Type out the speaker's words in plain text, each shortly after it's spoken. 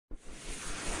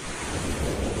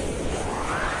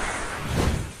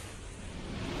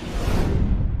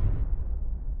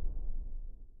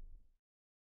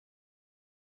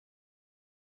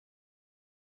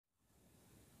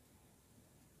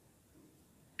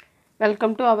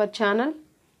Welcome to our channel.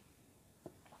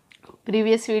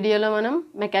 Previous వీడియోలో మనం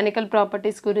mechanical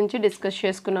properties గురించి డిస్కస్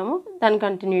చేసుకున్నాము. దాని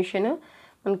కంటిన్యూషన్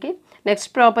మనకి నెక్స్ట్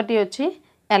ప్రాపర్టీ వచ్చి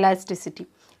ఎలాస్టిసిటీ.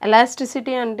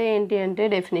 ఎలాస్టిసిటీ అంటే ఏంటి అంటే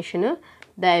definition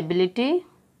the ability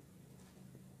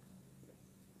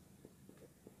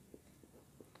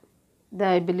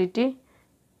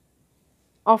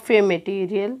of A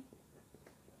material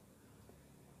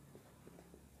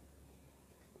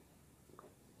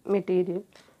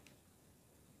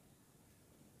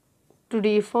to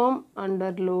deform under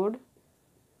load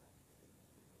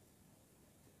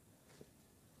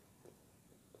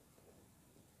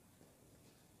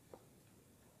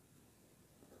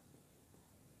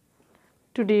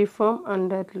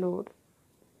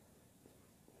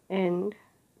and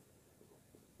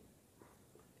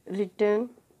return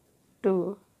to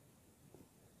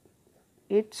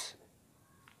its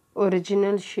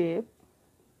original shape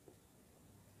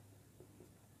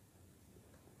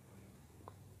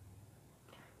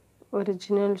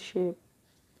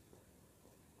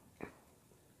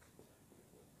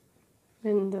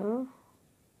when the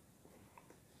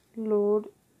load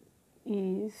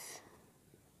is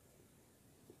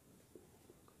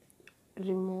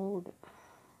removed.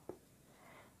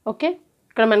 Okay,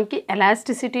 ఇక్కడ మనకి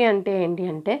ఎలాస్టిసిటీ అంటే ఏంటి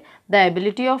అంటే the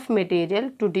ability of material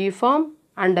to deform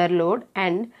under load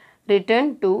and return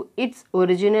to it's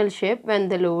original shape when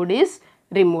the load is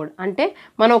removed. అంటే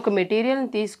మనం ఒక మెటీరియల్ని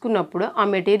తీసుకున్నప్పుడు ఆ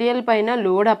మెటీరియల్ పైన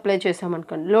లోడ్ అప్లై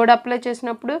చేసామనుకోండి, లోడ్ అప్లై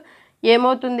చేసినప్పుడు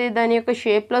ఏమవుతుంది, దాని యొక్క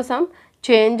షేప్లో సమ్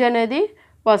చేంజ్ అనేది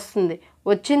వస్తుంది.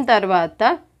 వచ్చిన తర్వాత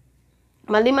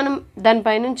మళ్ళీ మనం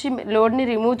దానిపైనుంచి లోడ్ని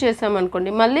రిమూవ్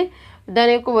చేసామనుకోండి, మళ్ళీ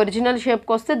దాని యొక్క ఒరిజినల్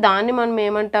షేప్కి వస్తే దాన్ని మనం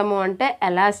ఏమంటాము అంటే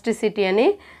ఎలాస్టిసిటీ అని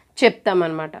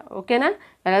చెప్తామన్నమాట. ఓకేనా.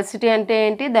 ఎలాస్టిసిటీ అంటే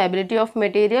ఏంటి, the ability of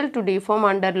material to deform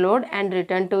under load and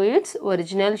return to it's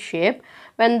original shape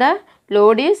when the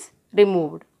load is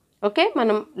removed. Okay,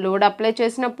 మనం లోడ్ అప్లై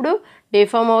చేసినప్పుడు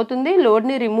డిఫార్మ్ అవుతుంది,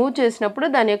 లోడ్ని రిమూవ్ చేసినప్పుడు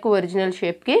దాని యొక్క ఒరిజినల్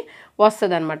షేప్కి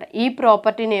వస్తుంది అనమాట. ఈ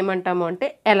ప్రాపర్టీని ఏమంటాము అంటే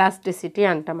ఎలాస్టిసిటీ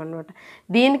అంటాం అనమాట.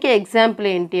 దీనికి ఎగ్జాంపుల్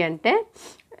ఏంటి అంటే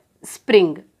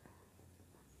స్ప్రింగ్.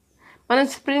 మనం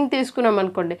స్ప్రింగ్ తీసుకున్నాం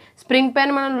అనుకోండి, స్ప్రింగ్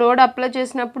పైన మనం లోడ్ అప్లై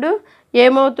చేసినప్పుడు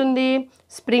ఏమవుతుంది,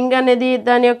 స్ప్రింగ్ అనేది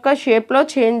దాని యొక్క షేప్లో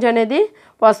చేంజ్ అనేది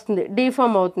వస్తుంది,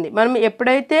 డిఫార్మ్ అవుతుంది. మనం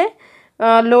ఎప్పుడైతే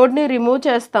లోడ్ని రిమూవ్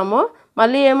చేస్తామో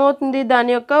మళ్ళీ ఏమవుతుంది,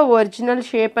 దాని యొక్క ఒరిజినల్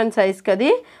షేప్ అండ్ సైజ్కి అది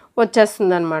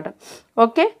వచ్చేస్తుంది అనమాట.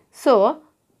 ఓకే, సో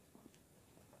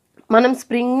మనం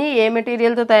స్ప్రింగ్ని ఏ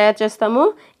మెటీరియల్తో తయారు చేస్తాము,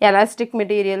 ఎలాస్టిక్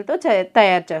మెటీరియల్తో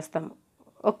తయారు చేస్తాము.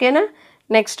 ఓకేనా.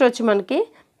 నెక్స్ట్ వచ్చి మనకి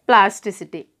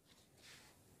ప్లాస్టిసిటీ.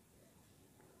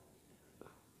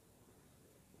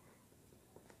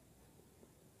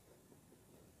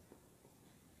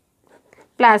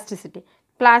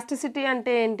 ప్లాస్టిసిటీ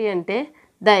అంటే ఏంటి అంటే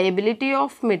the ability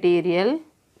of material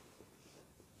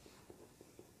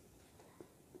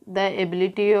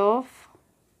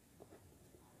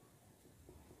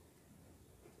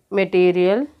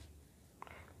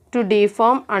to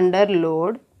deform under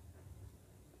load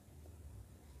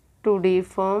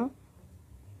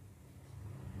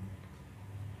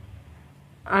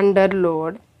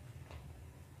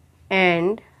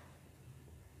and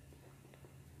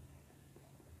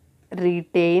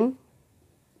retain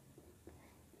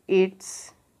its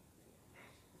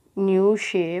new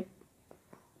shape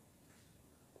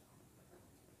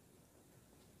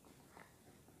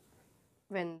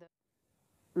when the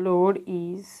load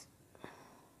is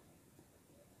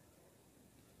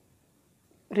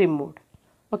removed.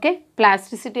 Okay,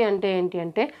 plasticity అంటే ఏంటి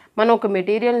అంటే మనం ఒక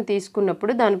మెటీరియల్ని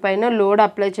తీసుకున్నప్పుడు దానిపైన లోడ్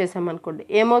అప్లై చేసామనుకోండి,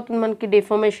 ఏమవుతుంది, మనకి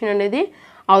డిఫార్మేషన్ అనేది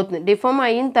అవుతుంది. డిఫార్మ్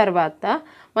అయిన తర్వాత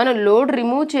మనం లోడ్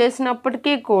రిమూవ్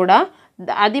చేసినప్పటికీ కూడా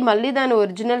అది మళ్ళీ దాని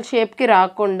ఒరిజినల్ షేప్కి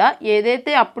రాకుండా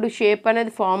ఏదైతే అప్పుడు షేప్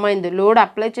అనేది ఫామ్ అయిందో, లోడ్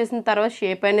అప్లై చేసిన తర్వాత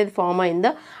షేప్ అనేది ఫామ్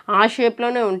అయిందో ఆ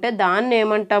షేప్లోనే ఉంటే దాన్ని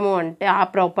ఏమంటాము అంటే ఆ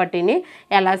ప్రాపర్టీని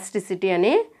ఎలాస్టిసిటీ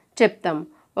అని చెప్తాము.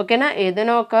 ఓకేనా.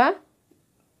 ఏదైనా ఒక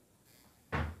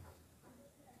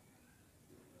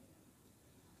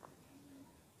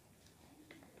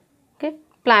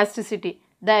plasticity,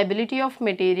 the ability of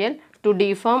material to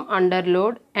deform under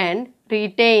load and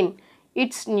retain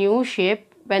its new shape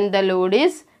when the load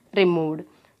is removed.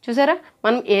 చూసారా,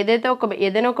 మనం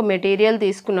ఏదైనా ఒక మెటీరియల్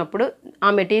తీసుకున్నప్పుడు ఆ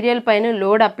మెటీరియల్ పైన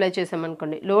లోడ్ అప్లై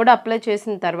చేసామనుకోండి, లోడ్ అప్లై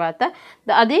చేసిన తర్వాత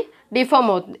అది డిఫార్మ్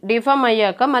అవుతుంది. డిఫార్మ్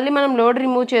అయ్యాక మళ్ళీ మనం లోడ్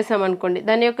రిమూవ్ చేసామనుకోండి,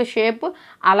 దాని యొక్క షేప్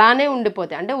అలానే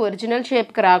ఉండిపోతే, అంటే ఒరిజినల్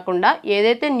షేప్కి రాకుండా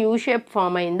ఏదైతే న్యూ షేప్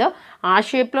ఫామ్ అయిందో ఆ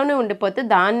షేప్లోనే ఉండిపోతే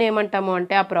దాన్ని ఏమంటాము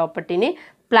అంటే ఆ ప్రాపర్టీని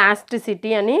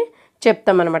ప్లాస్టిసిటీ అని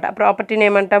చెప్తామన్నమాట. ఆ ప్రాపర్టీని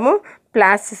ఏమంటాము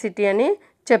ప్లాస్టిసిటీ అని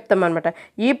చెప్తామన్నమాట.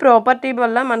 ఈ ప్రాపర్టీ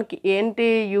వల్ల మనకి ఏంటి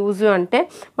యూజ్ అంటే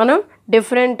మనం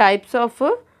డిఫరెంట్ టైప్స్ ఆఫ్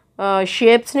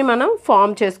షేప్స్ని మనం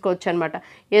ఫామ్ చేసుకోవచ్చు అనమాట.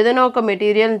 ఏదైనా ఒక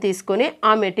మెటీరియల్ని తీసుకొని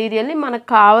ఆ మెటీరియల్ని మనకు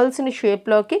కావాల్సిన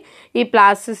షేప్లోకి ఈ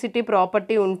ప్లాస్టిసిటీ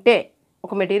ప్రాపర్టీ ఉంటే,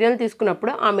 ఒక మెటీరియల్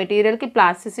తీసుకున్నప్పుడు ఆ మెటీరియల్కి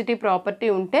ప్లాస్టిసిటీ ప్రాపర్టీ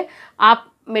ఉంటే ఆ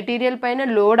మెటీరియల్ పైన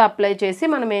లోడ్ అప్లై చేసి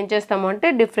మనం ఏం చేస్తాము అంటే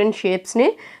డిఫరెంట్ షేప్స్ని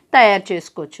తయారు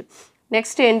చేసుకోవచ్చు.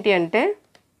 నెక్స్ట్ ఏంటి అంటే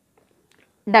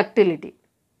ductility.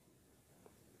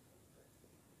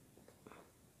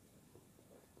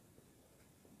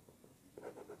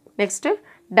 Next,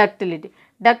 ductility.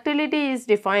 Ductility is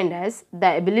defined as the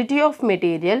ability of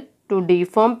material to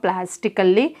deform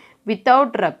plastically without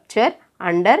rupture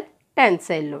under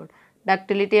tensile load.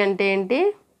 Ductility ante enti?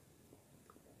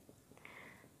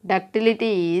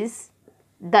 Ductility is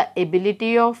the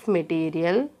ability of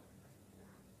material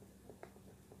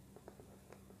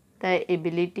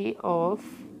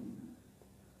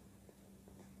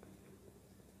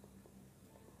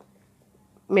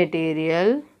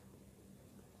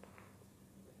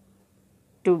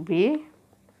to be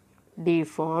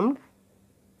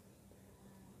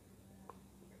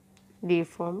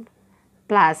deformed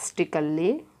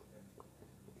plastically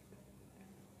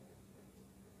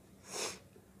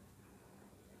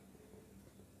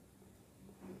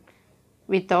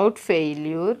without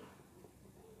failure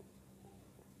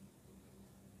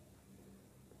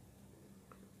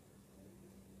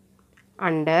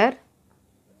under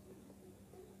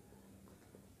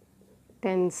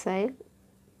tensile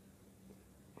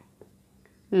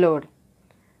load.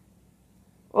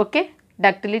 Okay,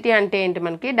 ductility ante enti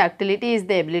manaki? Ductility is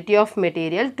the ability of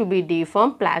material to be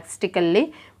deformed plastically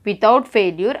without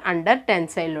failure under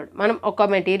tensile load. మనం ఒక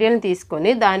material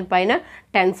తీసుకొని దానిపైన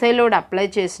tensile load apply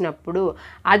చేసినప్పుడు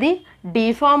అది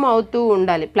deform అవుతూ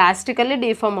ఉండాలి, ప్లాస్టికల్లీ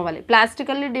deform అవ్వాలి.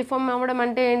 ప్లాస్టికల్లీ deform అవ్వడం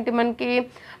అంటే ఏంటి? మనకి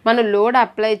మనం లోడ్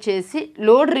అప్లై చేసి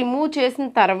లోడ్ రిమూవ్ చేసిన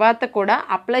తర్వాత కూడా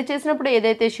అప్లై చేసినప్పుడు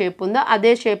ఏదైతే షేప్ ఉందో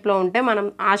అదే షేప్లో ఉంటే, మనం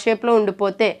ఆ షేప్లో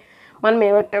ఉండిపోతే మనం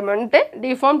ఏమంటామంటే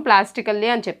డిఫార్మ్ ప్లాస్టికల్లీ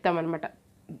అని చెప్తామన్నమాట.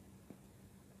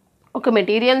 ఒక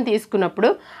మెటీరియల్ తీసుకున్నప్పుడు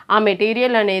ఆ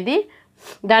మెటీరియల్ అనేది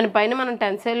దానిపైన మనం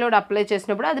టెన్సైల్ లోడ్ అప్లై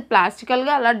చేసినప్పుడు అది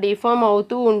ప్లాస్టికల్గా అలా డిఫార్మ్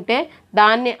అవుతూ ఉంటే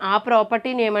దాన్ని, ఆ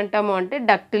ప్రాపర్టీని ఏమంటాము అంటే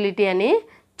డక్టిలిటీ అని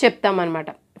చెప్తామన్నమాట.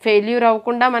 ఫెయిల్యూర్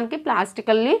అవ్వకుండా మనకి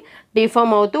ప్లాస్టికల్లీ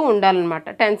డిఫార్మ్ అవుతూ ఉండాలన్నమాట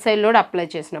టెన్సైల్ లోడ్ అప్లై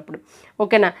చేసినప్పుడు.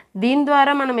 ఓకేనా? దీని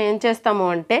ద్వారా మనం ఏం చేస్తాము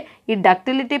అంటే ఈ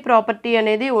డక్టిలిటీ ప్రాపర్టీ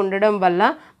అనేది ఉండడం వల్ల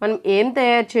మనం ఏం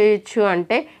తయారు చేయొచ్చు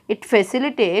అంటే ఇట్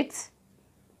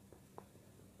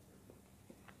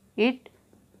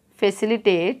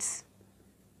ఫెసిలిటేట్స్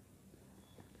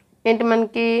ఏంటి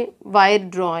మనకి wire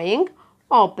drawing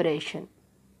operation.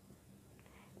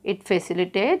 It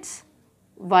facilitates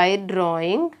wire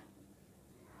drawing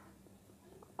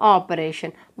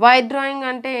operation. Wire drawing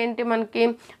అంటే ఏంటి? మనకి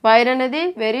వైర్ అనేది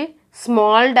వెరీ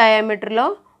స్మాల్ డయామీటర్లో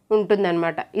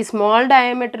ఉంటుందన్నమాట. ఈ స్మాల్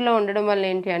డయామీటర్లో ఉండడం వల్ల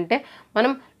ఏంటి అంటే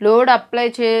మనం లోడ్ అప్లై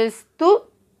చేస్తూ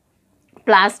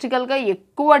ప్లాస్టికల్గా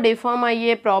ఎక్కువ డిఫార్మ్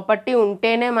అయ్యే ప్రాపర్టీ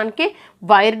ఉంటేనే మనకి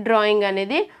వైర్ డ్రాయింగ్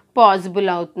అనేది పాసిబుల్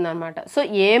అవుతుందన్నమాట. సో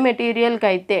ఏ మెటీరియల్కి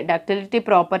అయితే డక్టిలిటీ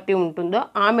ప్రాపర్టీ ఉంటుందో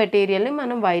ఆ మెటీరియల్ని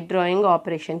మనం వైర్ డ్రాయింగ్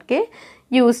ఆపరేషన్కి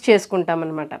యూజ్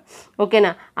చేసుకుంటామన్నమాట.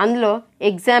 ఓకేనా? అందులో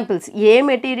ఎగ్జాంపుల్స్, ఏ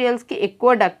మెటీరియల్స్కి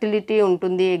ఎక్కువ డక్టిలిటీ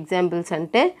ఉంటుంది ఎగ్జాంపుల్స్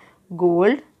అంటే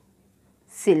gold,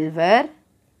 silver,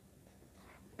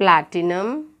 platinum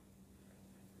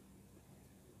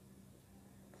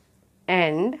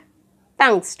and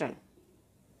tungsten.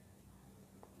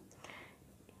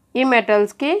 ఈ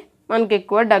మెటల్స్కి మనకి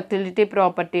ఎక్కువ డక్టిలిటీ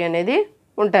ప్రాపర్టీ అనేది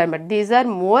ఉంటాయి అన్నమాట. These are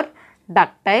more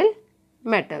ductile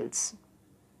metals.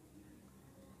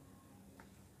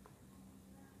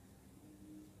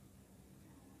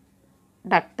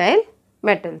 Ductile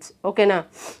metals. ఓకేనా?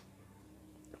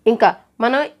 ఇంకా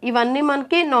మనం ఇవన్నీ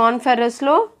మనకి నాన్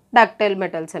ఫెర్రస్లో డక్టైల్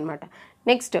మెటల్స్ అనమాట.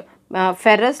 నెక్స్ట్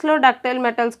ఫెర్రస్లో డక్టైల్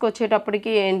మెటల్స్కి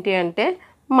వచ్చేటప్పటికి ఏంటి అంటే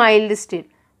మైల్డ్ స్టీల్.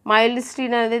 మైల్డ్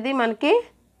స్టీల్ అనేది మనకి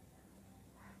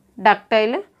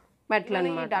డక్టైల్ మెటల్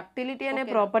అనమాట. డక్టిలిటీ అనే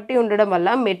ప్రాపర్టీ ఉండడం వల్ల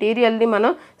మెటీరియల్ని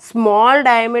మనం స్మాల్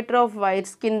డయామీటర్ ఆఫ్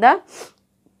వైర్స్ కింద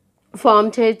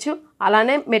ఫామ్ చేయొచ్చు.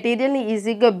 అలానే మెటీరియల్ని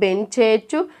ఈజీగా బెండ్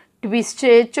చేయొచ్చు, ట్విస్ట్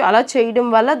చేయొచ్చు. అలా చేయడం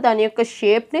వల్ల దాని యొక్క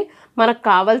షేప్ని మనకు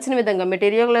కావాల్సిన విధంగా,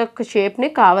 మెటీరియల్ యొక్క షేప్ని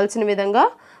కావాల్సిన విధంగా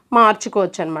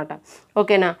మార్చుకోవచ్చు అనమాట.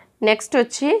 ఓకేనా? నెక్స్ట్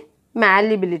వచ్చి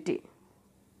మ్యాలిబిలిటీ.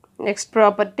 Next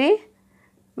property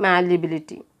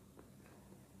మ్యాలిబిలిటీ.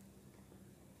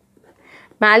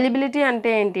 మ్యాలిబిలిటీ అంటే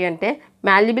ఏంటి అంటే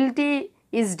మ్యాలిబిలిటీ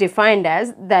is defined as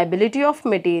the ability of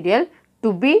material to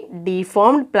be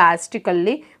deformed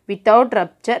ప్లాస్టికల్లీ without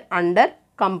rupture under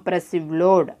compressive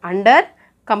load. Under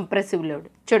compressive load.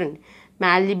 చూడండి,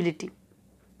 మ్యాలిబిలిటీ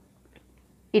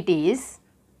it is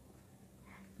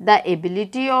the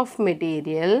ability of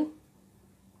material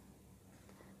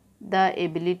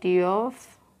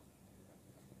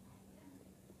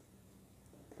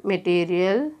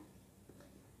material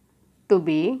to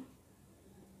be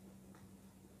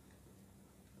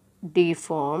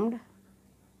deformed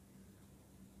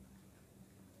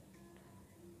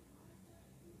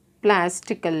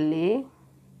plastically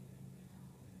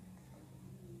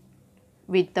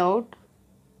without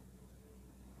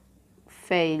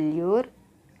failure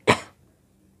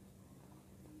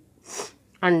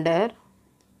under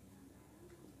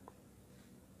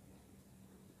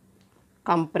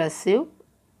compressive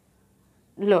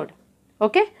load.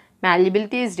 Okay,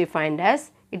 malleability is defined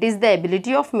as it is the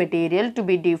ability of material to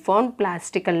be deformed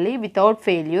plastically without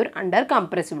failure under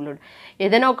compressive load.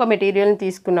 ఏదైనా ఒక మెటీరియల్ని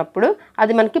తీసుకున్నప్పుడు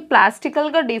అది మనకి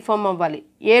ప్లాస్టికల్గా deform అవ్వాలి.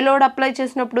 ఏ load apply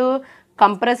చేసినప్పుడు?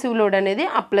 Compressive load అనేది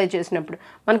apply చేసినప్పుడు.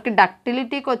 మనకి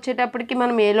డక్టిలిటీకి వచ్చేటప్పటికి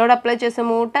మనం ఏ లోడ్ అప్లై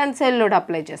చేసాము? టెన్సైల్ లోడ్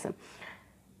అప్లై చేసాం.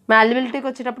 మాల్యబిలిటీకి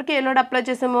వచ్చేటప్పటికి ఏ లోడ్ అప్లై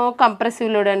చేసాము? కంప్రెసివ్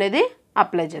లోడ్ అనేది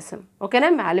అప్లై చేసాం. ఓకేనా?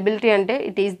 మాల్యబిలిటీ అంటే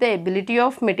it is the ability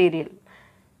of material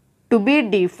to be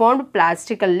deformed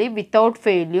ప్లాస్టికల్లీ without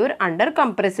failure under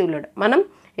compressive load. మనం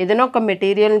ఏదైనా ఒక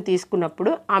మెటీరియల్ని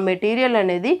తీసుకున్నప్పుడు ఆ మెటీరియల్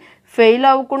అనేది ఫెయిల్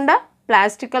అవ్వకుండా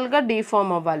ప్లాస్టికల్గా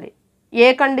డిఫార్మ్ అవ్వాలి. ఏ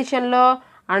కండిషన్లో?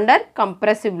 Under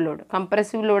compressive load.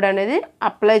 Compressive load అనేది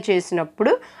అప్లై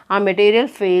చేసినప్పుడు ఆ మెటీరియల్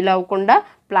ఫెయిల్ అవ్వకుండా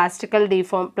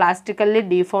ప్లాస్టికల్లీ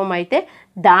డిఫార్మ్ అయితే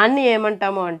దాన్ని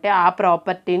ఏమంటాము అంటే ఆ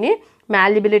ప్రాపర్టీని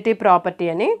మాల్యబిలిటీ ప్రాపర్టీ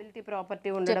అని. ప్రాపర్టీ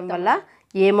ఉండడం వల్ల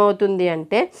ఏమవుతుంది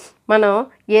అంటే మనం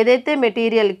ఏదైతే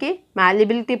మెటీరియల్కి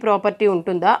మాల్యబిలిటీ ప్రాపర్టీ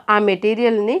ఉంటుందో ఆ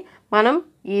మెటీరియల్ని మనం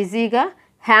ఈజీగా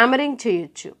హ్యామరింగ్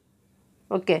చేయొచ్చు.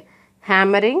 Okay,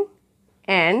 hammering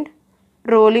and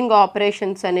rolling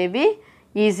operations అనేవి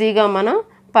ఈజీగా మనం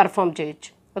పర్ఫామ్ చేయొచ్చు.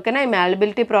 ఓకేనా? ఈ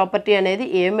మాల్యబిలిటీ ప్రాపర్టీ అనేది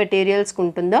ఏ మెటీరియల్స్కి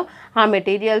ఉంటుందో ఆ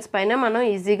మెటీరియల్స్ పైన మనం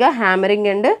ఈజీగా హ్యామరింగ్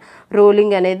అండ్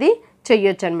రోలింగ్ అనేది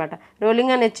చెయ్యొచ్చు అనమాట.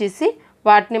 రోలింగ్ అనేది చేసి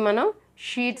వాటిని మనం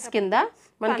షీట్స్ కింద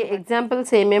మనకి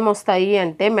ఎగ్జాంపుల్స్ ఏమేమి వస్తాయి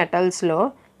అంటే మెటల్స్లో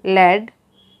lead,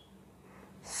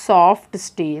 soft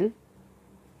steel,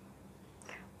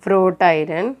 ఫ్రోట్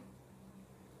iron,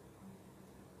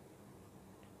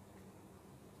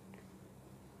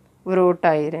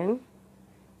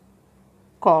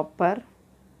 copper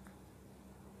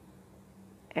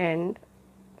and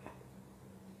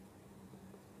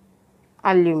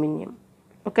aluminium.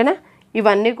 ఓకేనా?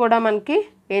 ఇవన్నీ కూడా మనకి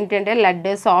ఏంటంటే lead,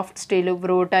 soft steel,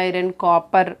 ఫ్రోట్ iron,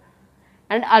 copper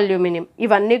and aluminium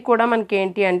ఇవన్నీ కూడా మనకి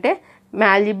ఏంటి అంటే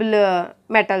మాల్యబుల్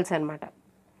మెటల్స్ అనమాట.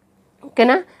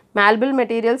 ఓకేనా? Malleable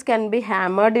materials can be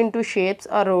hammered into shapes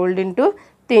are rolled into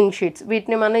thin sheets.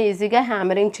 వీటిని మనం ఈజీగా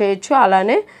హ్యామరింగ్ చేయొచ్చు,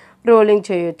 అలానే రోలింగ్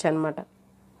చేయొచ్చు అనమాట.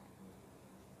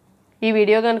 ఈ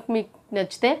వీడియో కనుక మీకు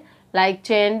నచ్చితే లైక్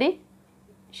చేయండి,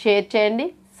 షేర్ చేయండి,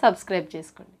 సబ్స్క్రైబ్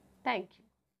చేసుకోండి. Thank you.